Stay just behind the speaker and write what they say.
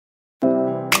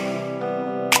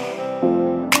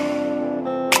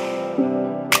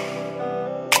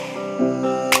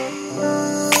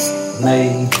नई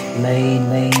नई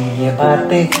नई ये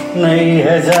बातें, नई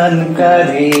है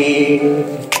जानकारी,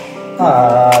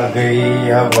 आ गई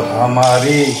अब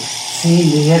हमारी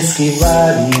सीनियर्स की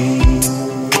बारी।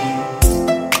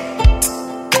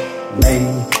 नई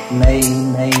नई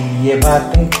नई ये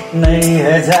बातें, नई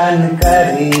है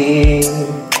जानकारी,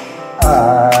 आ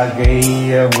गई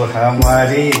अब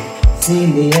हमारी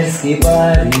सीनियर्स की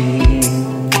बारी।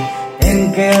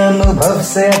 इनके अनुभव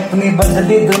से अपनी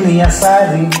बदली दुनिया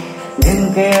सारी,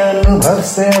 इनके अनुभव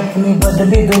से अपनी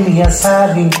बदली दुनिया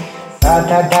सारी।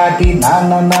 टाटा टाटी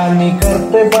नाना नानी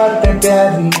करते बातें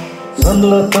प्यारी। सुन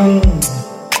लो तुम,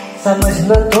 समझ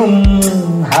लो तुम,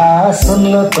 हाँ सुन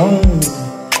लो तुम,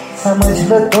 समझ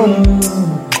लो तुम,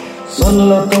 सुन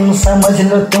लो तुम, समझ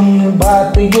लो तुम,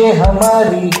 बात ये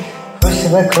हमारी। खुश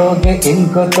रखोगे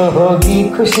इनको तो होगी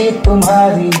खुशी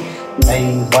तुम्हारी। नई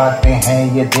बातें हैं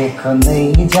ये देखो,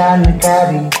 नई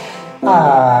जानकारी, आ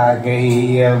गई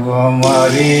अब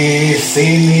हमारी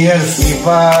सीनियर्स की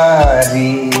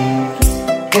बारी।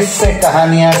 किससे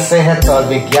कहानियां, सेहत और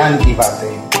विज्ञान की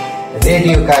बातें,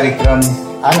 रेडियो कार्यक्रम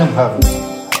अनुभव में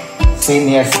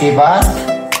सीनियर्स की बात,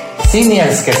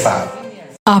 सीनियर्स के साथ।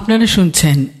 আপনারা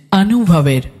শুনছেন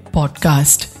অনুভবের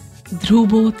পডকাস্ট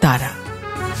ধ্রুব তারা।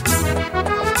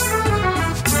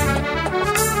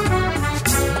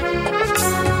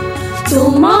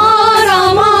 তোমার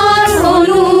আমার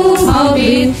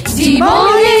অনুভবের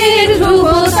জীবনের ধ্রুব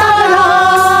তারা,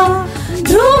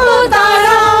 ধ্রুব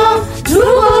তারা,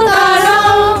 ধ্রুব তারা,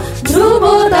 ধ্রুব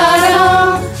তারা।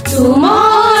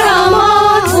 তোমার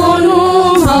আমার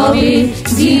অনুভবের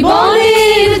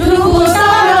জীবনের ধ্রুব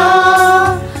তারা,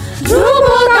 ধ্রুব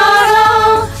তারা,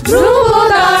 ধ্রুব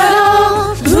তারা,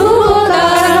 ধ্রুব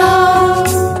তারা।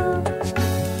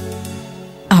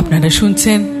 আপনারা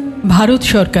শুনছেন ভারত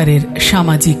সরকারের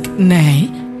সামাজিক ন্যায়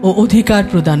ও অধিকার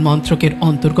প্রদান মন্ত্রকের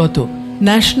অন্তর্গত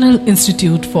National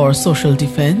Institute for Social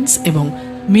Defence এবং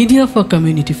মিডিয়া ফর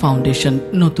কমিউনিটি ফাউন্ডেশন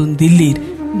নতুন দিল্লির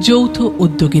যৌথ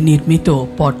উদ্যোগে নির্মিত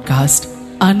পডকাস্ট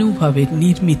অনুভবের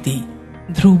নির্মিতি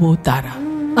ধ্রুব তারা।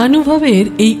 অনুভবের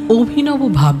এই অভিনব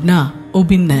ভাবনা ও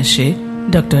বিন্যাসে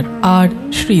ডক্টর আর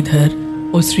শ্রীধর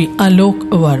ও শ্রী আলোক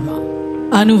ওয়ার্মা।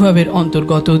 অনুভবের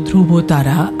অন্তর্গত ধ্রুব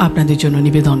তারা আপনাদের জন্য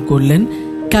নিবেদন করলেন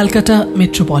Calcutta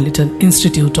Metropolitan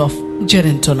Institute of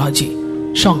Gerontology,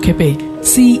 সংক্ষেপে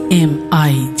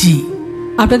CMIG।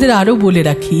 আপনাদের আরও বলে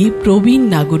রাখি, প্রবীণ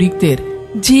নাগরিকদের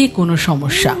যে কোনো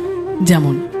সমস্যা,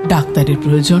 যেমন ডাক্তারের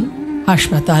প্রয়োজন,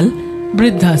 হাসপাতাল,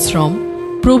 বৃদ্ধাশ্রম,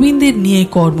 প্রবীণদের নিয়ে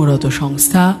কর্মরত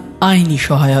সংস্থা, আইনি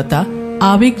সহায়তা,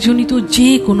 আবেগজনিত যে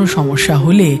কোনো সমস্যা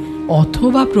হলে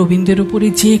অথবা প্রবীণদের উপরে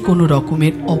যে কোনো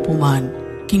রকমের অপমান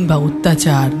কিংবা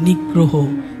অত্যাচার, নিগ্রহ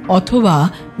অথবা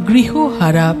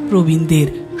গৃহহারা প্রবীণদের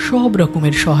সব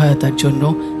রকমের সহায়তার জন্য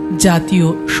জাতীয়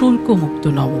শুল্কমুক্ত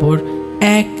নম্বর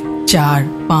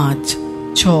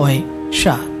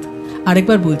 145667।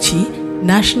 আরেকবার বলছি,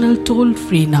 ন্যাশনাল টোল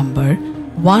ফ্রি নাম্বার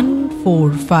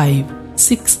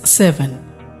 14567,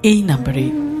 এই নম্বরে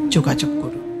যোগাযোগ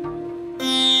করুন।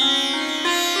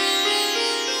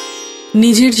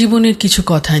 নিজের জীবনের কিছু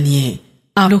কথা নিয়ে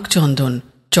আলোকচন্দন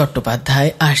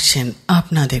চট্টোপাধ্যায় আসছেন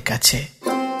আপনাদের কাছে।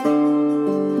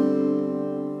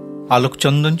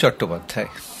 আলোকচন্দন চট্টোপাধ্যায়।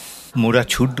 মোরা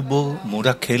ছুটবো,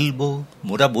 মোরা খেলবো,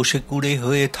 মোরা বসে কুড়ে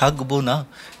হয়ে থাকবো না।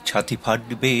 ছাতি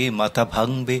ফাটবে, মাথা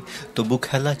ভাঙবে, তবু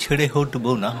খেলা ছেড়ে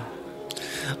হটবো না।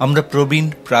 আমরা প্রবীণ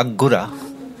প্রাজ্ঞরা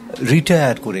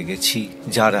রিটায়ার করে গেছি,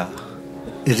 যারা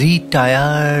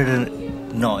রিটায়ার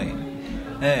নয়,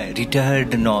 হ্যাঁ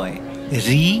রিটায়ার্ড নয়,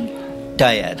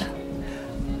 রিটায়ার।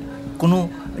 কোনো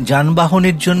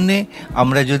যানবাহনের জন্যে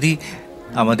আমরা যদি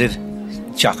আমাদের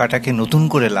চাকাটাকে নতুন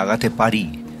করে লাগাতে পারি,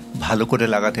 ভালো করে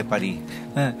লাগাতে পারি,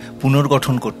 হ্যাঁ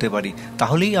পুনর্গঠন করতে পারি,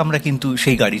 তাহলেই আমরা কিন্তু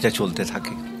সেই গাড়িটা চলতে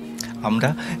থাকে। আমরা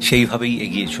সেইভাবেই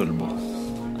এগিয়ে চলব।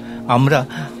 আমরা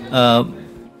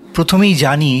প্রথমেই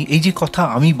জানি, এই যে কথা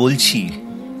আমি বলছি,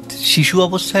 শিশু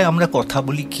অবস্থায় আমরা কথা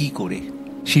বলি কি করে।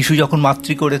 শিশু যখন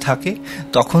মাতৃ করে থাকে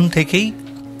তখন থেকেই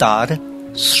তার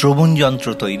শ্রবণ যন্ত্র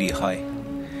তৈরি হয়।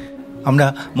 আমরা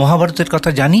মহাভারতের কথা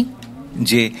জানি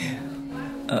যে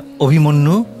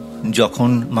অভিমন্যু যখন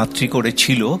মাতৃ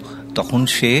করেছিল তখন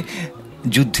সে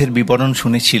যুদ্ধের বিবরণ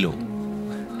শুনেছিল,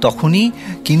 তখনই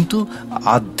কিন্তু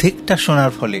অর্ধেকটা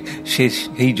শোনার ফলে সে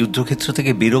এই যুদ্ধক্ষেত্র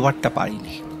থেকে বেরোবারটা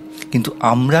পারিনি। কিন্তু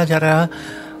আমরা যারা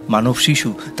মানব শিশু,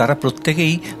 তারা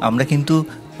প্রত্যেকেই আমরা কিন্তু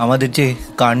আমাদের যে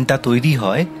কানটা তৈরি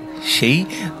হয় সেই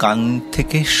কান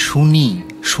থেকে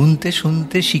শুনতে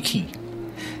শুনতে শিখি।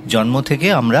 জন্ম থেকে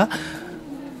আমরা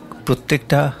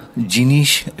প্রত্যেকটা জিনিস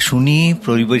শুনি,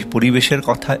 পরিবেশের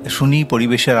কথা শুনি,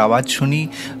 পরিবেশের আওয়াজ শুনি,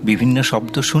 বিভিন্ন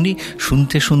শব্দ শুনি,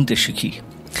 শুনতে শুনতে শিখি।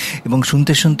 এবং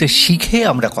শুনতে শুনতে শিখে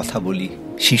আমরা কথা বলি।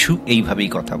 শিশু এইভাবেই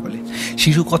কথা বলে।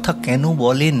 শিশু কথা কেন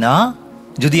বলে না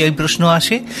যদি এই প্রশ্ন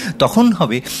আসে, তখন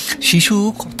হবে শিশু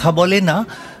কথা বলে না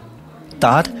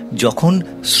তার যখন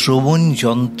শ্রবণ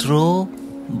যন্ত্র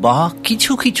বা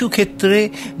কিছু কিছু ক্ষেত্রে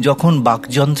যখন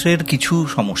বাকযন্ত্রের কিছু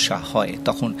সমস্যা হয়,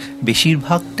 তখন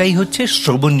বেশিরভাগটাই হচ্ছে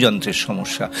শ্রবণযন্ত্রের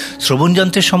সমস্যা।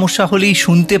 শ্রবণযন্ত্রের সমস্যা হলেই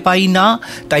শুনতে পাই না,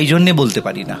 তাই জন্যে বলতে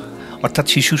পারি না, অর্থাৎ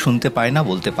শিশু শুনতে পায় না,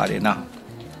 বলতে পারে না।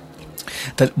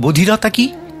 তার বধিরতা কি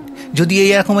যদি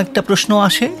এরকম একটা প্রশ্ন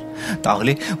আসে,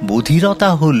 তাহলে বধিরতা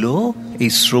হলো এই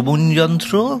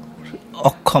শ্রবণযন্ত্র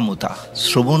অক্ষমতা,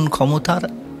 শ্রবণ ক্ষমতার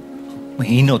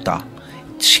হীনতা,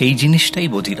 সেই জিনিসটাই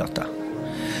বধিরতা।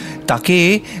 তাকে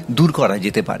দূর করা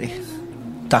যেতে পারে।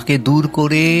 তাকে দূর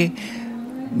করে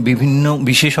বিভিন্ন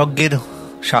বিশেষজ্ঞের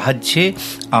সাহায্যে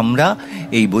আমরা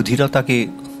এই বধিরতাকে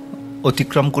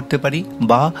অতিক্রম করতে পারি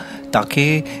বা তাকে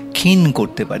ক্ষীণ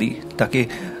করতে পারি, তাকে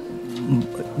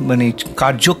মানে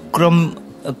কার্যক্রম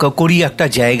করি একটা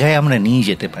জায়গায় আমরা নিয়ে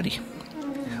যেতে পারি।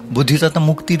 বধিরতা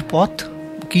মুক্তির পথ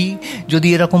কি যদি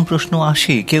এরকম প্রশ্ন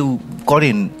আসে কেউ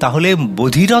করেন, তাহলে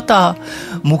বধিরতা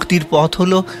মুক্তির পথ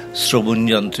হলো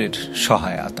শ্রবণযন্ত্রের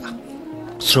সহায়তা।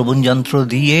 শ্রবণযন্ত্র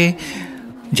দিয়ে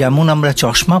যেমন আমরা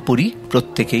চশমা পরি,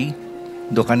 প্রত্যেকেই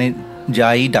দোকানে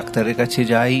যাই, ডাক্তারের কাছে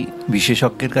যাই,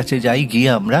 বিশেষজ্ঞের কাছে যাই, গিয়ে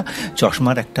আমরা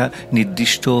চশমার একটা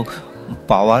নির্দিষ্ট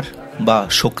পাওয়ার বা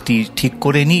শক্তি ঠিক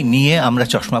করে নিয়ে আমরা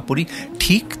চশমা পরি।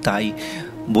 ঠিক তাই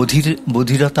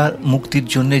বধিরতা মুক্তির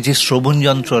জন্য যে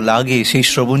শ্রবণযন্ত্র লাগে, সেই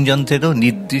শ্রবণযন্ত্রেরও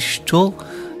নির্দিষ্ট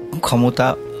ক্ষমতা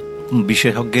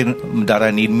বিশেষজ্ঞের দ্বারা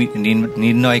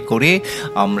নির্ণয় করে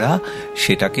আমরা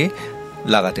সেটাকে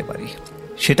লাগাতে পারি।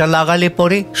 সেটা লাগালে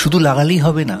পরে শুধু লাগালেই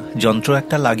হবে না, যন্ত্র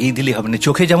একটা লাগিয়ে দিলেই হবে না।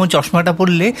 চোখে যেমন চশমাটা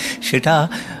পড়লে সেটা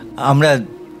আমরা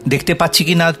দেখতে পাচ্ছি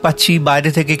কি না পাচ্ছি, বাইরে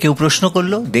থেকে কেউ প্রশ্ন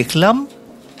করলো, দেখলাম,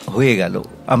 হয়ে গেল,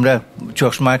 আমরা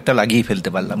চশমা একটা লাগিয়ে ফেলতে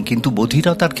পারলাম। কিন্তু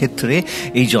বধিরতার ক্ষেত্রে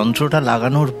এই যন্ত্রটা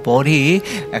লাগানোর পরে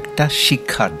একটা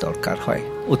শিক্ষার দরকার হয়,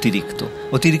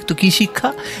 অতিরিক্ত কি শিক্ষা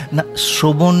না,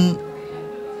 শ্রবণ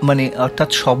মানে অর্থাৎ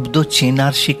শব্দ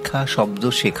চেনার শিক্ষা, শব্দ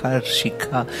শেখার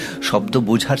শিক্ষা, শব্দ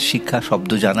বোঝার শিক্ষা,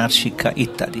 শব্দ জানার শিক্ষা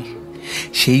ইত্যাদি।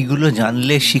 সেইগুলো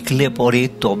জানলে শিখলে পরে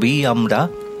তবেই আমরা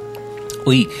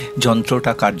ওই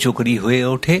যন্ত্রটা কার্যকরী হয়ে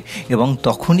ওঠে এবং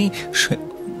তখনই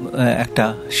একটা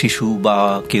শিশু বা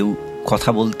কেউ কথা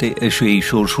বলতে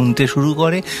শুনতে শুরু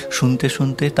করে। শুনতে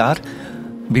শুনতে তার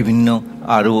বিভিন্ন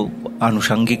আরও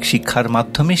আনুষঙ্গিক শিক্ষার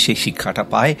মাধ্যমে সেই শিক্ষাটা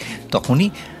পায়, তখনই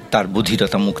তার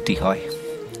বধিরতা মুক্তি হয়।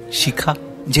 শিক্ষা,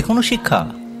 যে কোনো শিক্ষা,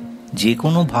 যে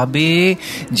কোনোভাবে,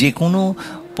 যে কোনো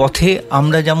পথে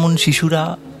আমরা যেমন শিশুরা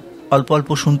অল্প অল্প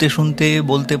শুনতে শুনতে,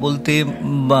 বলতে বলতে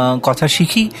কথা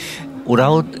শিখি,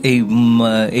 ওরাও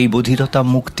এই বধিরতা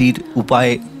মুক্তির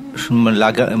উপায়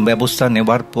ব্যবস্থা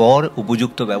নেবার পর,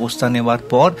 উপযুক্ত ব্যবস্থা নেবার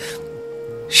পর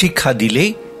শিক্ষা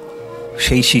দিলেই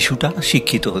সেই শিশুটা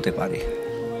শিক্ষিত হতে পারে।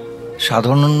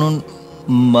 সাধারণ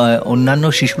অন্যান্য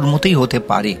শিশুর মতোই হতে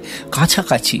পারে,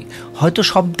 কাছাকাছি, হয়তো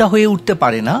সবটা হয়ে উঠতে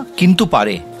পারে না, কিন্তু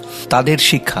পারে। তাদের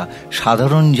শিক্ষা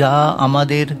সাধারণ যা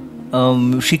আমাদের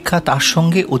শিক্ষা, তার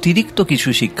সঙ্গে অতিরিক্ত কিছু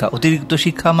শিক্ষা। অতিরিক্ত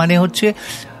শিক্ষা মানে হচ্ছে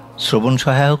শ্রবণ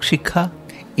সহায়ক শিক্ষা,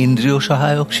 ইন্দ্রিয়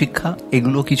সহায়ক শিক্ষা,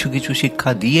 এগুলো কিছু কিছু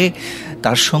শিক্ষা দিয়ে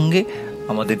তার সঙ্গে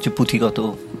আমাদের যে পুঁথিগত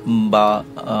বা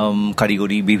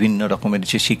কারিগরি বিভিন্ন রকমের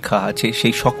যে শিক্ষা আছে,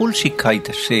 সেই সকল শিক্ষাই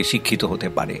সে শিক্ষিত হতে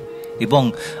পারে এবং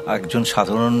একজন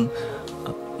সাধারণ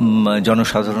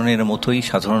জনসাধারণের মতোই,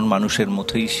 সাধারণ মানুষের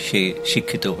মতোই সে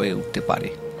শিক্ষিত হয়ে উঠতে পারে।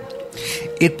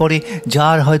 এরপরে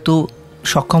যার হয়তো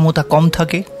সক্ষমতা কম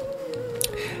থাকে,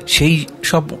 সেই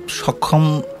সব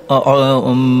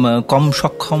কম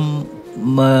সক্ষম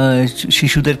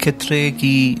শিশুদের ক্ষেত্রে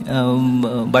কি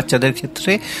বাচ্চাদের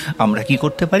ক্ষেত্রে আমরা কি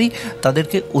করতে পারি,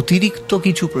 তাদেরকে অতিরিক্ত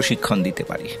কিছু প্রশিক্ষণ দিতে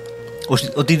পারি।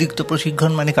 অতিরিক্ত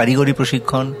প্রশিক্ষণ মানে কারিগরি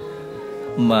প্রশিক্ষণ,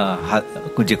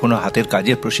 যে কোনো হাতের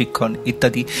কাজের প্রশিক্ষণ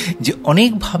ইত্যাদি, যে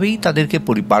অনেকভাবেই তাদেরকে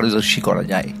পারদর্শী করা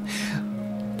যায়।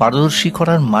 পারদর্শী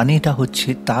করার মানেটা হচ্ছে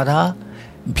তারা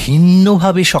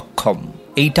ভিন্নভাবে সক্ষম,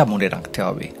 এইটা মনে রাখতে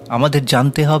হবে। আমাদের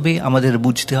জানতে হবে, আমাদের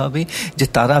বুঝতে হবে যে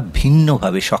তারা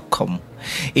ভিন্নভাবে সক্ষম।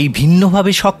 এই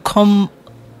ভিন্নভাবে সক্ষম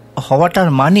হওয়াটার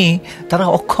মানে তারা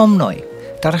অক্ষম নয়,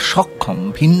 তারা সক্ষম।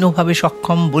 ভিন্নভাবে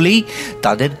সক্ষম বলেই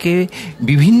তাদেরকে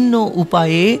বিভিন্ন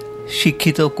উপায়ে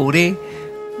শিক্ষিত করে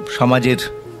সমাজের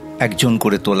একজন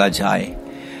করে তোলা যায়।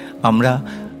 আমরা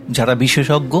যারা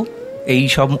বিশেষজ্ঞ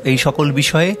এই সকল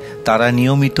বিষয়ে, তারা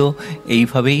নিয়মিত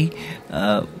এইভাবেই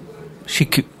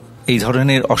এই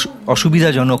ধরনের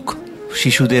অসুবিধাজনক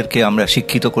শিশুদেরকে আমরা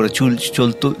শিক্ষিত করে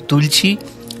তুলছি,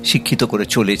 শিক্ষিত করে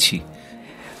চলেছি।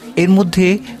 এর মধ্যে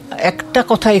একটা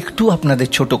কথা একটু আপনাদের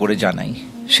ছোট করে জানাই,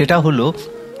 সেটা হলো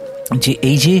যে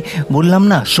এই যে বললাম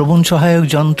না শ্রবণ সহায়ক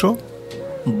যন্ত্র,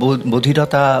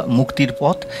 বধিরতা মুক্তির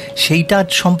পথ, সেইটার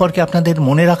সম্পর্কে আপনাদের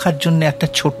মনে রাখার জন্য একটা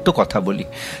ছোট্ট কথা বলি।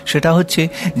 সেটা হচ্ছে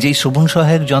যে শ্রবণ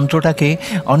সহায়ক যন্ত্রটাকে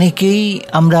অনেকেই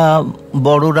আমরা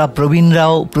বড়রা,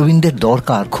 প্রবীণদের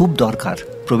দরকার, খুব দরকার।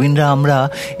 প্রবীণরা আমরা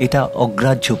এটা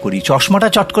অগ্রাহ্য করি, চশমাটা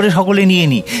চট করে সকলে নিয়ে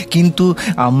নিই, কিন্তু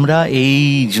আমরা এই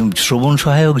শ্রবণ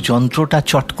সহায়ক যন্ত্রটা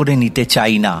চট করে নিতে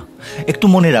চাই না। একটু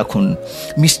মনে রাখুন,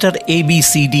 mister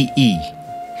ABCDE,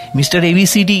 mister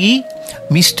ABCDE,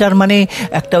 mister মানে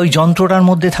একটা ওই যন্ত্রটার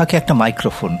মধ্যে থাকে একটা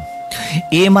মাইক্রোফোন,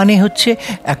 এ মানে হচ্ছে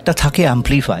একটা থাকে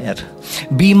অ্যাম্প্লিফায়ার,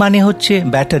 বি মানে হচ্ছে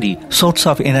ব্যাটারি, সোর্স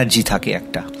অফ এনার্জি থাকে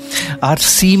একটা, আর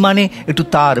সি মানে একটু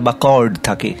তার বা কর্ড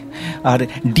থাকে, আর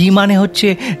ডি মানে হচ্ছে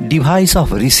ডিভাইস অফ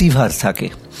রিসিভার থাকে,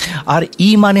 আর ই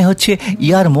মানে হচ্ছে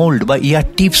ইয়ার মোল্ড বা ইয়ার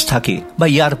টিপস থাকে বা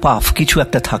ইয়ার পাফ কিছু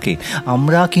একটা থাকে।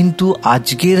 আমরা কিন্তু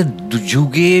আজকের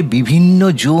যুগে বিভিন্ন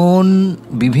জন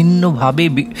বিভিন্নভাবে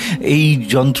এই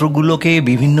যন্ত্রগুলোকে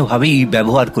বিভিন্নভাবেই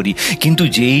ব্যবহার করি, কিন্তু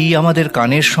যেই আমাদের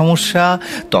কানের সমস্যা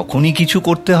তখনই কিছু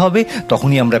করতে হবে,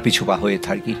 তখনই আমরা পিছুপা হয়ে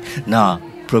থাকি। না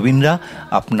প্রবীণরা,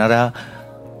 আপনারা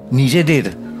নিজেদের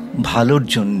ভালোর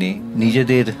জন্যে,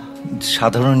 নিজেদের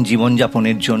সাধারণ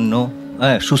জীবনযাপনের জন্য,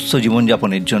 সুস্থ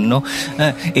জীবনযাপনের জন্য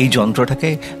এই যন্ত্রটাকে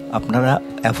আপনারা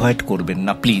অ্যাভয়েড করবেন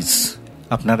না প্লিজ।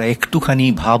 আপনারা একটুখানি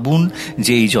ভাবুন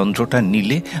যে এই যন্ত্রটা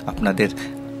নিলে আপনাদের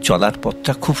চলার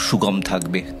পথটা খুব সুগম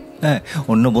থাকবে।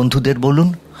 অন্য বন্ধুদের বলুন,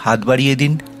 হাত বাড়িয়ে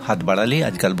দিন, হাত বাড়ালে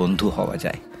আজকাল বন্ধু হওয়া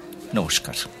যায়।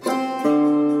 নমস্কার।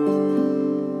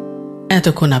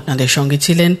 এতক্ষণ আপনাদের সঙ্গে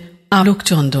ছিলেন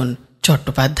আলোকচন্দন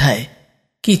চট্টোপাধ্যায়।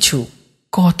 কিছু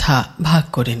কথা ভাগ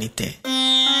করে নিতে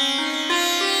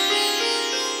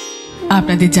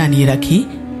আপনাদের জানিয়ে রাখি,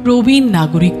 প্রবীণ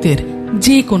নাগরিকদের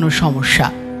যে কোনো সমস্যা,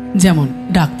 যেমন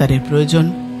ডাক্তারের প্রয়োজন,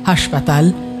 হাসপাতাল,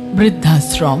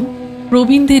 বৃদ্ধাশ্রম,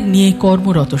 প্রবীণদের নিয়ে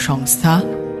কর্মরত সংস্থা,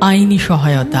 আইনি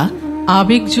সহায়তা,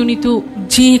 আবেগজনিত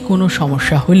যে কোনো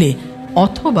সমস্যা হলে,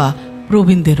 অথবা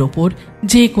প্রবীণদের ওপর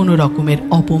যে কোনো রকমের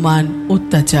অপমান,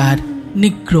 অত্যাচার,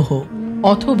 নিগ্রহ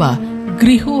অথবা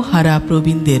গৃহহারা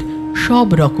প্রবীণদের সব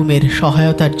রকমের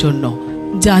সহায়তার জন্য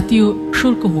জাতীয়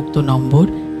শুল্কমুক্ত নম্বর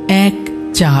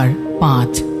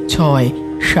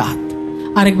 145667,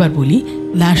 আরেকবার বলি,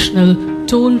 ন্যাশনাল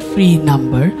টোল ফ্রি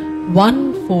নাম্বার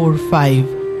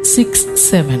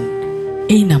 14567,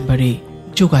 এই নম্বরে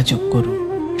যোগাযোগ করুন।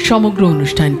 সমগ্র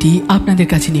অনুষ্ঠানটি আপনাদের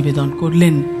কাছে নিবেদন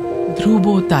করলেন ধ্রুব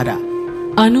তারা।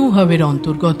 অনুভবের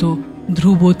অন্তর্গত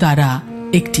ধ্রুব তারা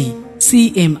একটি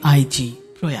CMIG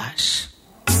প্রয়াস।